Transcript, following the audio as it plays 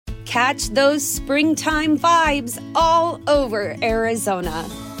Catch those springtime vibes all over Arizona.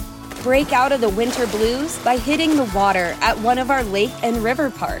 Break out of the winter blues by hitting the water at one of our lake and river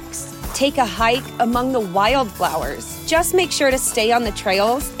parks. Take a hike among the wildflowers. Just make sure to stay on the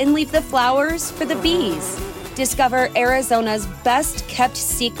trails and leave the flowers for the bees. Discover Arizona's best-kept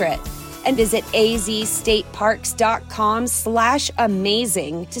secret and visit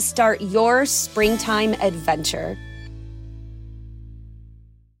azstateparks.com/amazing to start your springtime adventure.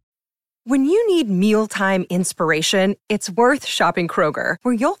 When you need mealtime inspiration, it's worth shopping Kroger,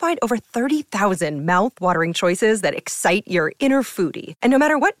 where you'll find over 30,000 mouth-watering choices that excite your inner foodie. And no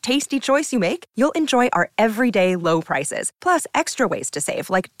matter what tasty choice you make, you'll enjoy our everyday low prices, plus extra ways to save,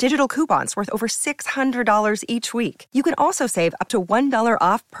 like digital coupons worth over $600 each week. You can also save up to $1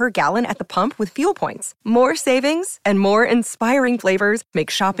 off per gallon at the pump with fuel points. More savings and more inspiring flavors make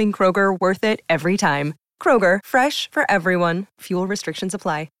shopping Kroger worth it every time. Kroger, fresh for everyone. Fuel restrictions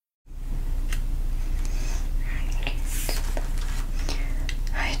apply.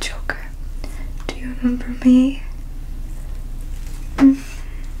 Hi, Joker. Do you remember me?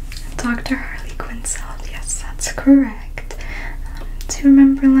 Dr. Harley Quinzel. Yes, that's correct. Do you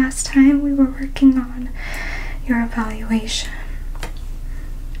remember last time we were working on your evaluation?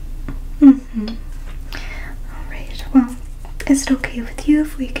 Alright, well, is it okay with you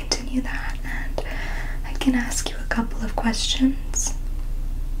if we continue that and I can ask you a couple of questions?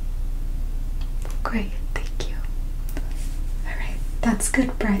 Great, thank you. Alright, that's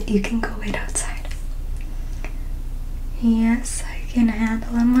good, Brett. You can go wait outside. Yes, I can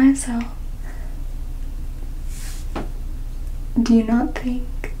handle it myself. Do you not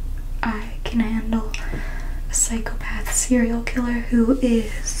think I can handle a psychopath serial killer who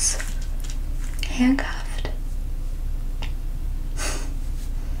is handcuffed?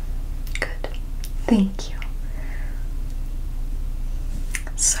 Good. Thank you.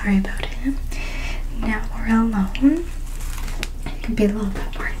 Sorry about him. Now we're alone. You can be a little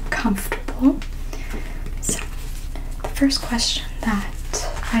bit more comfortable. So, the first question that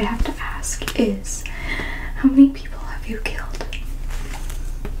I have to ask is, how many people have you killed?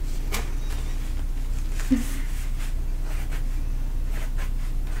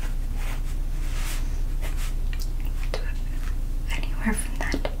 Anywhere from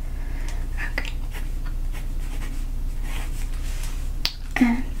that. Okay.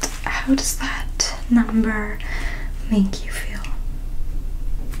 And how does that number make you feel?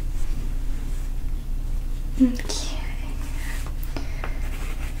 Okay.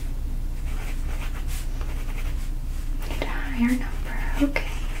 Need a higher number. Okay.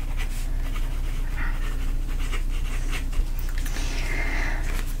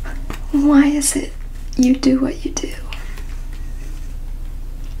 Why is it you do what you do?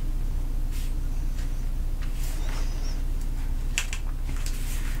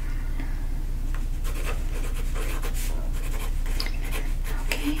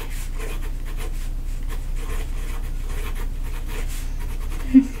 Okay.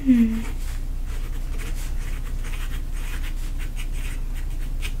 Okay.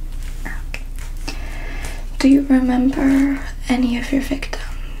 Do you remember any of your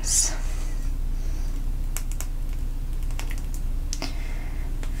victims?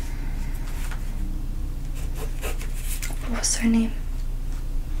 What was her name?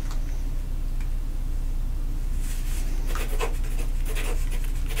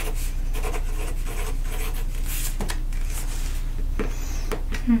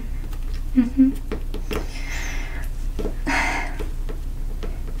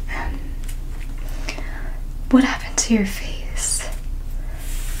 What happened to your face?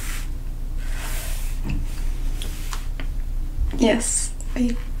 Yes,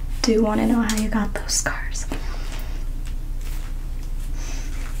 I do want to know how you got those scars.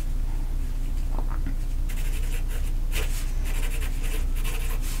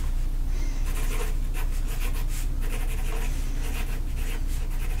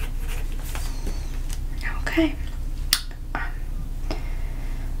 Okay.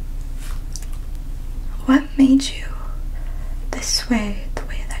 What made you this way, the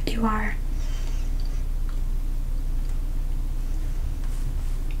way that you are?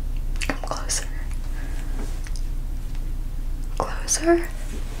 Come closer. Closer.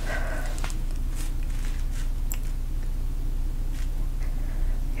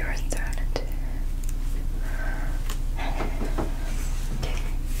 You were thrown into. Okay.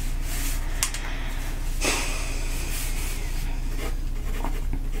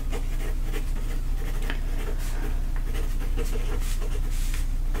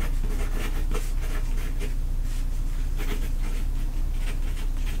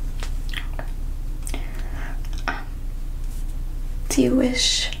 Do you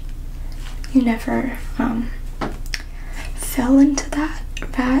wish You never fell into that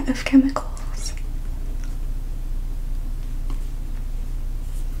vat of chemicals?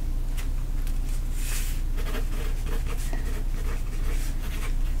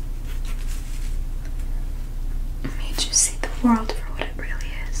 Made you see the world for what it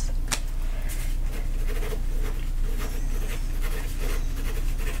really is.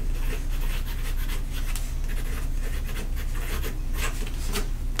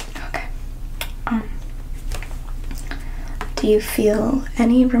 Okay. Do you feel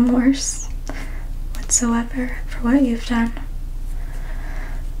any remorse whatsoever for what you've done?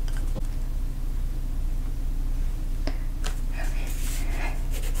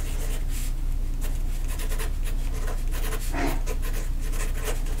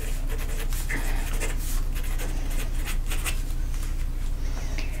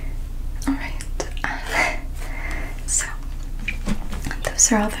 Alright. So,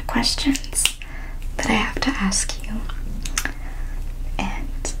 those are all the questions that I have to ask you.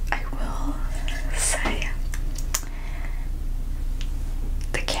 And I will say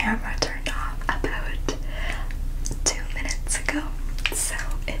the camera turned off about 2 minutes ago, so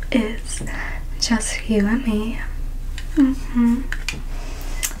it is just you and me.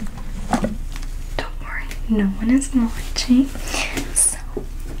 Don't worry, no one is watching. So,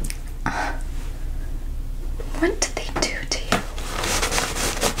 what did they do to you?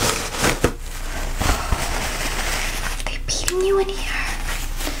 They beating you in here?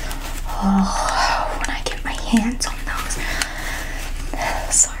 Oh, when I get my hands on those.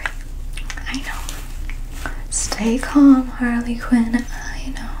 Sorry, I know. Stay calm, Harley Quinn. I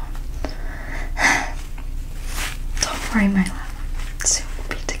know. Don't worry, my love. Soon we'll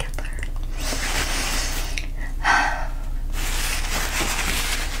be together.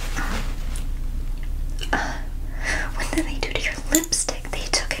 What did they do to your lipstick? They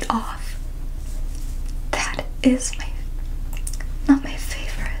took it off. That is not my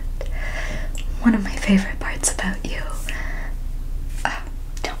favorite. One of my favorite parts about you.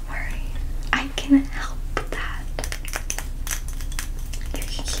 Don't worry. I can help that. You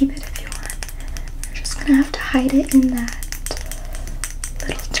can keep it if you want. You're just gonna have to hide it in that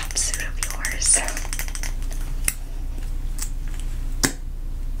little jumpsuit of yours.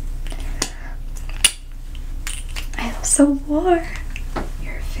 I also wore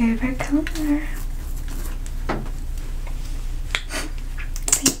your favorite color.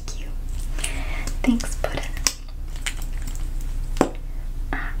 Thank you. Thanks, Puddin'.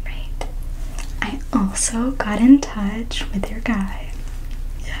 Alright. I also got in touch with your guy.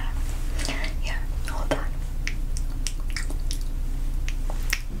 Yeah, hold on.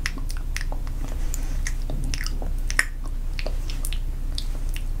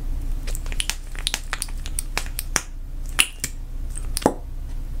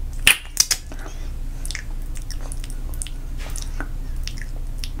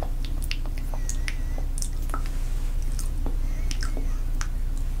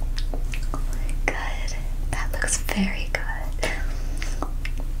 Good. That looks very good.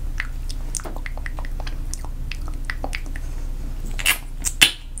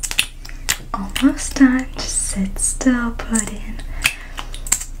 Almost done. Just sit still, Puddin'.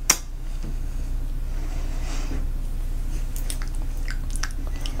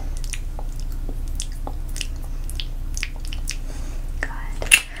 Good.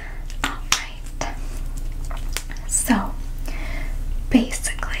 Alright. So,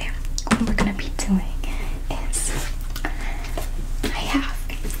 basically, what we're gonna be doing is I have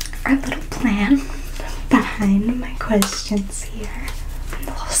our little plan behind my questions here. I'm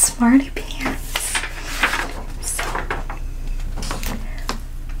a little smarty pants. So,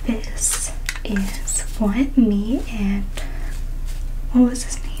 this is what me and what was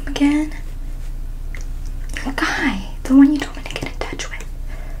his name again? The guy, the one you told me to get in touch with.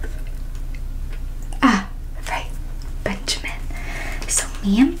 Right, Benjamin. So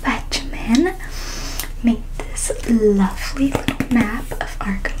me and Benjamin made this lovely little map of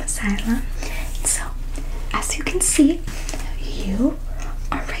Arkham Asylum. So, as you can see, you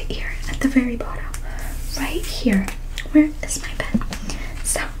are right here at the very bottom. Right here. Where is my pen?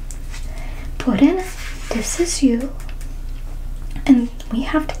 So, Puddin', this is you. And we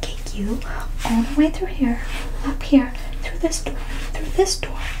have to get you all the way through here, up here, through this door, through this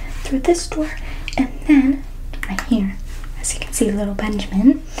door, through this door, and then right here, as you can see, little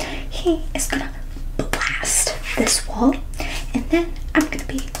Benjamin, he is gonna blast this wall, and then I'm gonna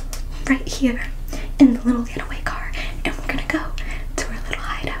be right here in the little getaway car, and we're gonna go to our little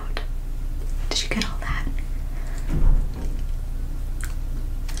hideout. Did you get all that?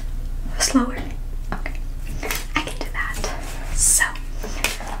 Slower? Okay, I can do that. So,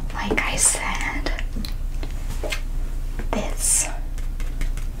 like I said, this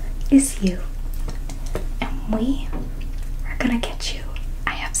is you, and we are gonna get you.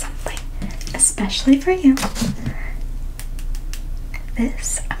 I have something especially for you.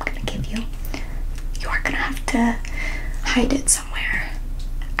 This I'm gonna give you. You are gonna have to hide it somewhere.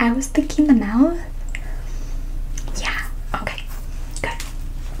 I was thinking the mouth. Yeah, okay, good.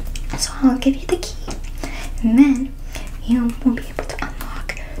 So I'll give you the key, and then you will be able to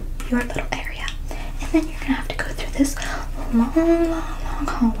unlock your little area. And then you're gonna have to go through this long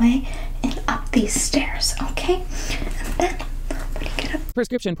hallway and up these stairs, okay? And then when you get up.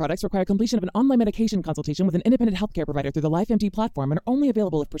 Prescription products require completion of an online medication consultation with an independent healthcare provider through the LifeMD platform and are only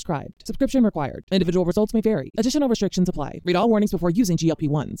available if prescribed. Subscription required. Individual results may vary. Additional restrictions apply. Read all warnings before using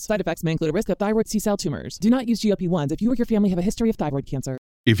GLP-1s. Side effects may include a risk of thyroid C-cell tumors. Do not use GLP-1s if you or your family have a history of thyroid cancer.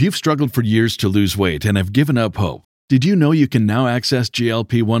 If you've struggled for years to lose weight and have given up hope, did you know you can now access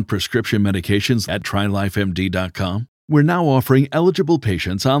GLP-1 prescription medications at TryLifeMD.com? We're now offering eligible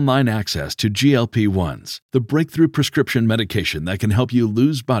patients online access to GLP-1s, the breakthrough prescription medication that can help you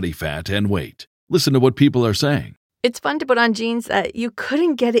lose body fat and weight. Listen to what people are saying. It's fun to put on jeans that you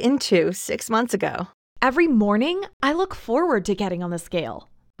couldn't get into 6 months ago. Every morning, I look forward to getting on the scale.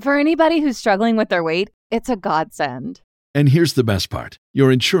 For anybody who's struggling with their weight, it's a godsend. And here's the best part.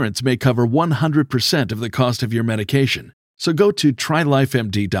 Your insurance may cover 100% of the cost of your medication. So go to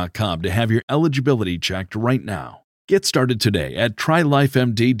TryLifeMD.com to have your eligibility checked right now. Get started today at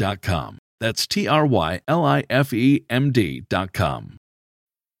TryLifeMD.com. That's TryLifeMD.com.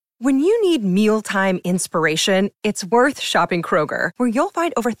 When you need mealtime inspiration, it's worth shopping Kroger, where you'll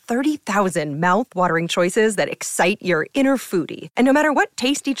find over 30,000 mouth-watering choices that excite your inner foodie. And no matter what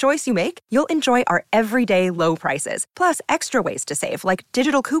tasty choice you make, you'll enjoy our everyday low prices, plus extra ways to save, like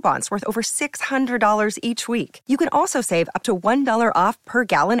digital coupons worth over $600 each week. You can also save up to $1 off per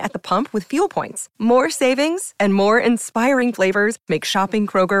gallon at the pump with fuel points. More savings and more inspiring flavors make shopping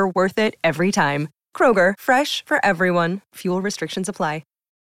Kroger worth it every time. Kroger, fresh for everyone. Fuel restrictions apply.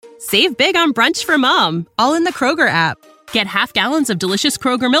 Save big on brunch for mom, all in the Kroger app. Get half gallons of delicious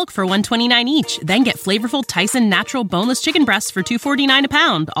Kroger milk for $1.29 each. Then get flavorful Tyson natural boneless chicken breasts for $2.49 a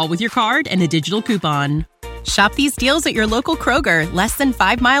pound, all with your card and a digital coupon. Shop these deals at your local Kroger, less than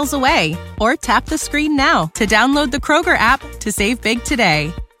 5 miles away. Or tap the screen now to download the Kroger app to save big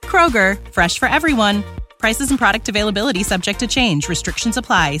today. Kroger, fresh for everyone. Prices and product availability subject to change. Restrictions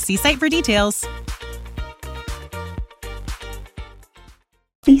apply. See site for details.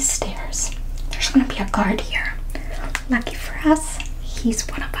 These stairs. There's gonna be a guard here. Lucky for us, he's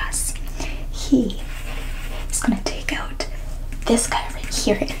one of us. He is gonna take out this guy right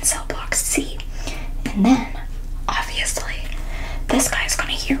here in cell block C. And then, obviously, this guy's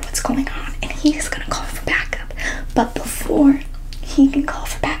gonna hear what's going on and he's gonna call for backup. But before he can call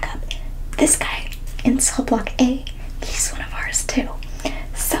for backup, this guy in cell block A, he's one of ours too.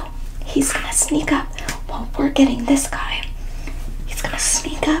 So he's gonna sneak up while we're getting this guy. He's gonna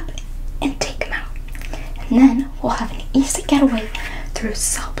sneak up and take him out. And then we'll have an easy getaway through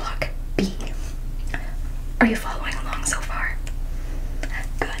cell block B. Are you following along so far?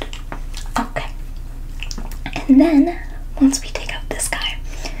 Good. Okay. And then, once we take out this guy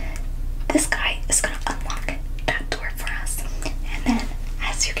is gonna unlock that door for us. And then,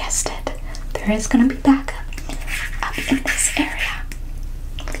 as you guessed it, there is gonna be backup up in this area.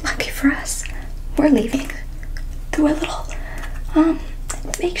 Lucky for us, we're leaving through a little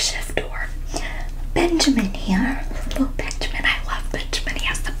makeshift door. Benjamin here, little Benjamin, I love Benjamin, he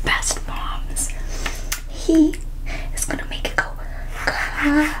has the best bombs. He is gonna make it go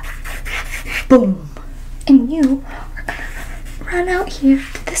boom, and you are gonna run out here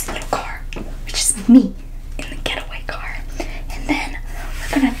to this little car, which is me in the getaway car, and then we're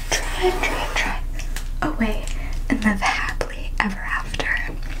gonna drive away and live happily ever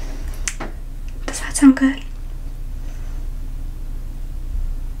after. Does that sound good?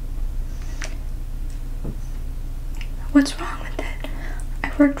 What's wrong with it?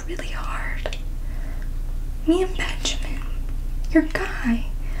 I worked really hard. Me and Benjamin, your guy.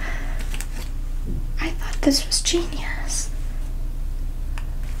 I thought this was genius.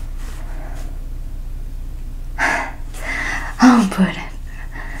 Oh, Puddin',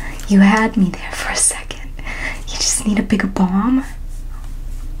 you had me there for a second. You just need a bigger bomb?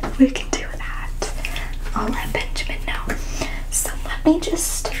 We can do that. I'll let Benjamin know. So let me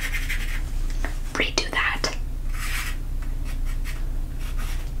just redo that.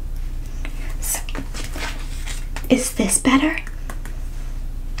 So, is this better?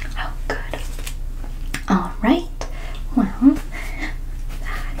 Oh, good. All right. Well,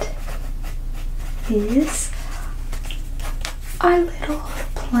 that is our little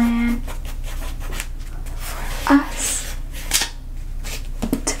plan. plan for us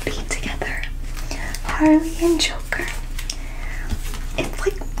to be together. Harley and Joker. It's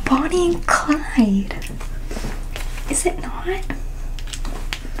like Bonnie and Clyde. Is it not?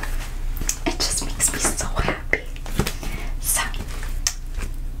 It just makes me so happy. So,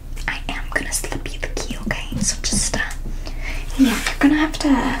 I am gonna slip you the key, okay? So just, yeah, you're gonna have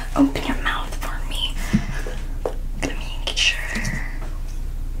to open your mouth for me. Let me make sure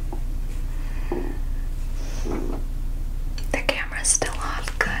the camera's still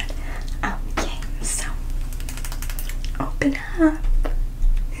off. Good. Okay, so open up.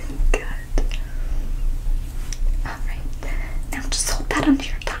 Good. Alright. Now just hold that under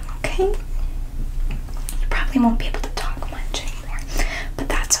your tongue, okay? You probably won't be able to talk much anymore, but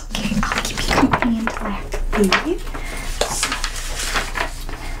that's okay. I'll keep you company until I have to leave. So,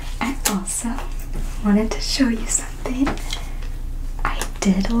 I also wanted to show you something. I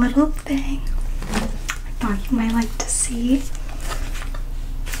did a little thing I thought you might like to see.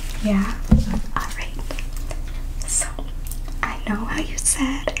 Yeah? Alright. So, I know how you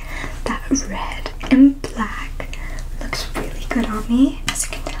said that red and black looks really good on me. As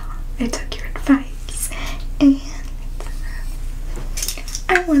you can tell, I took your advice and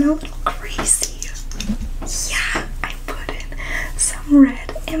I went a little crazy. Yeah, I put in some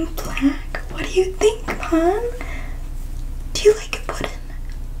red and black. What do you think, hon? Do you like it put in?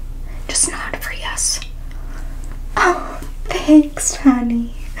 Just nod for yes. Oh, thanks,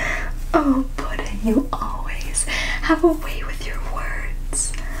 honey. Oh, Puddin', you always have a way with your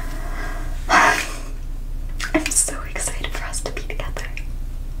words. I'm so excited for us to be together.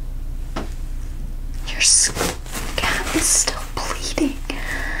 Your scalp is still bleeding.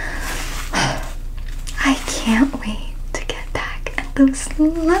 I can't wait to get back at those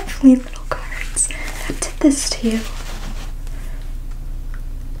lovely little cards that did this to you.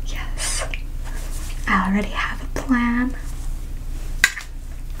 Yes, I already have a plan.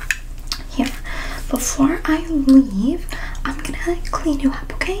 Here, before I leave, I'm gonna clean you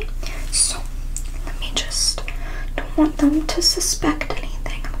up, okay? So, let me just, don't want them to suspect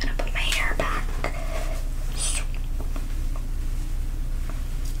anything. I'm gonna put my hair back. So,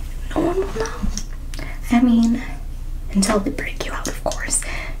 no one will know. I mean, until they break you out, of course.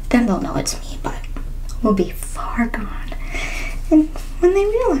 Then they'll know it's me, but we'll be far gone. And when they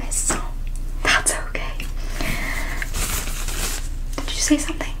realize, so that's okay. Did you say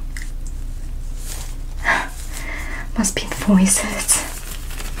something? Must be the voices.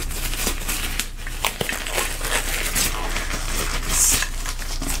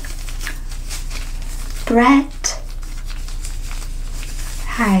 Brett.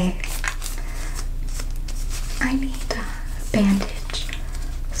 Hi. I need a bandage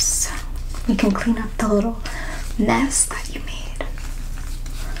so we can clean up the little mess that you made.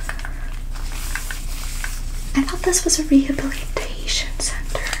 I thought this was a rehabilitation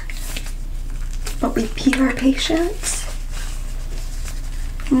center, but we beat our patients.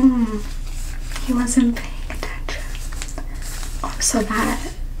 He wasn't paying attention. Oh, so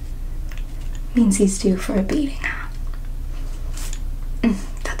that means he's due for a beating, huh?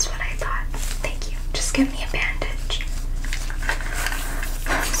 That's what I thought. Thank you. Just give me a bandage.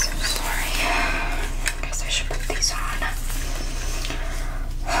 I'm so sorry. I guess I should put these on.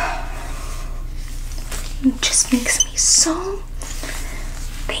 It just makes me so...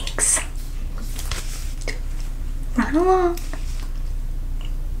 Thanks. Run along.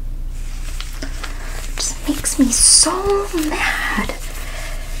 Just makes me so mad.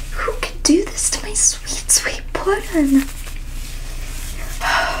 Who could do this to my sweet, sweet Puddin'?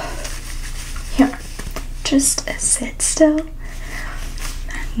 Here, just sit still.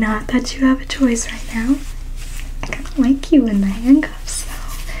 Not that you have a choice right now. I kind of like you in the handcuffs, so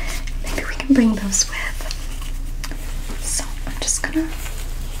maybe we can bring those with. So I'm just gonna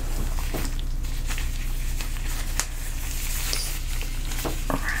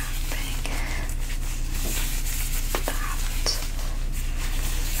wrapping that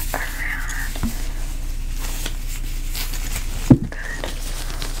around. Good.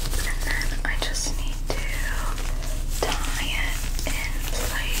 And then I just need to tie it in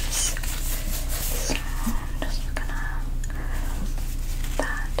place. So I'm just gonna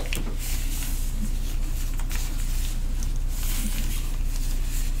that.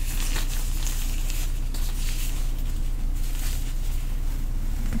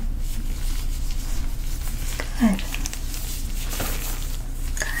 Good.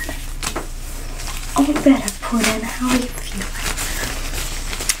 Good. Oh, better Puddin', how are you feeling?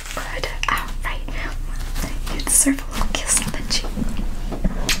 Good. Alright. You deserve a little kiss on the cheek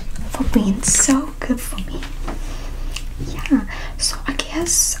for being so good for me. Yeah, so I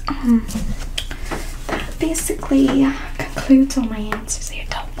guess That basically concludes all my answers here.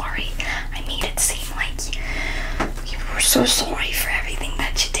 Don't worry. I made it seem like you were so sorry for everything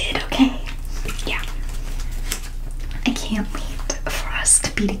that you did, okay? Yeah. I can't wait for us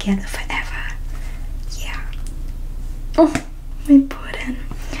to be together forever. Yeah. Oh, my pudding.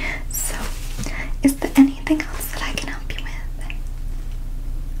 So, is there anything else that I can help you with?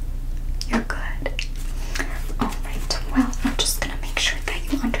 You're good. Alright, well, I'm just gonna make sure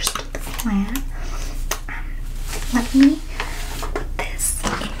that you understood the plan. Let me put this in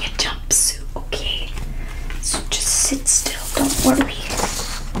your jumpsuit, okay? So just sit still, don't worry.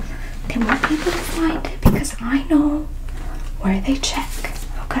 They won't be able to find it because I know where they check,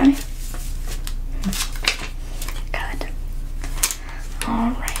 okay? Good.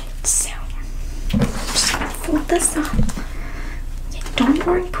 Alright, so I'm just gonna fold this up. Yeah, don't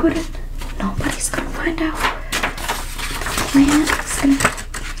worry, Puddin'. Nobody's gonna find out. The plan is gonna go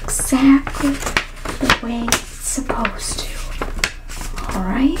exactly the way it's supposed to.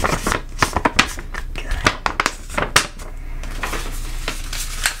 Alright? Good.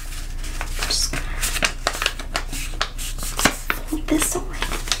 I'm just gonna fold this away.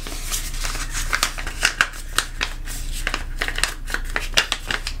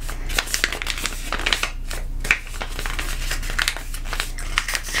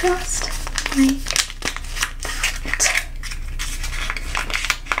 Just like that.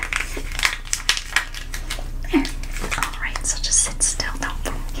 There. Alright, so just sit still. Don't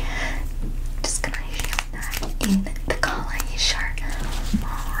move. Just gonna heal that in the collar of your shirt.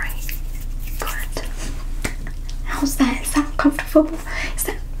 Alright. Good. How's that? Is that uncomfortable? Is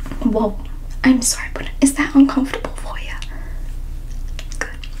that... Whoa. I'm sorry, but is that uncomfortable for you?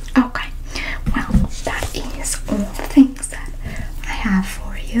 Good. Okay. Well, that is all the things that I have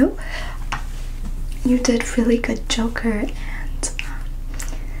for you. You did really good, Joker, and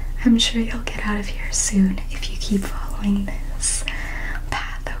I'm sure you'll get out of here soon if you keep following this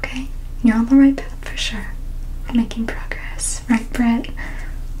path, okay? You're on the right path for sure. We're making progress, right, Brett?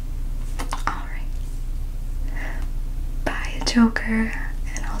 Alright. Bye, Joker,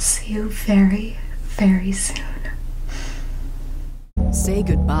 and I'll see you very, very soon. Say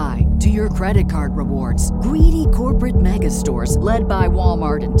goodbye to your credit card rewards. Greedy corporate mega stores, led by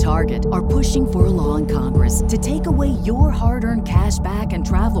Walmart and Target, are pushing for a law in Congress to take away your hard-earned cash back and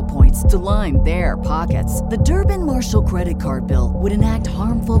travel points to line their pockets. The Durbin-Marshall credit card bill would enact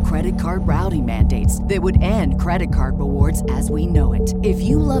harmful credit card routing mandates that would end credit card rewards as we know it. If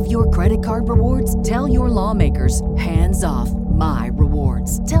you love your credit card rewards, tell your lawmakers, hands off my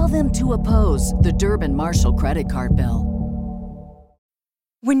rewards. Tell them to oppose the Durbin-Marshall credit card bill.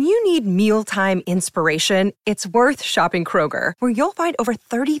 When you need mealtime inspiration, it's worth shopping Kroger, where you'll find over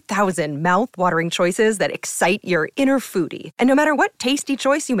 30,000 mouth-watering choices that excite your inner foodie. And no matter what tasty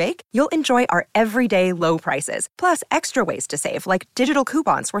choice you make, you'll enjoy our everyday low prices, plus extra ways to save, like digital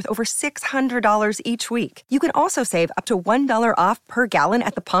coupons worth over $600 each week. You can also save up to $1 off per gallon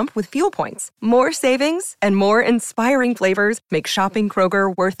at the pump with fuel points. More savings and more inspiring flavors make shopping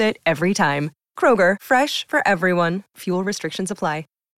Kroger worth it every time. Kroger, fresh for everyone. Fuel restrictions apply.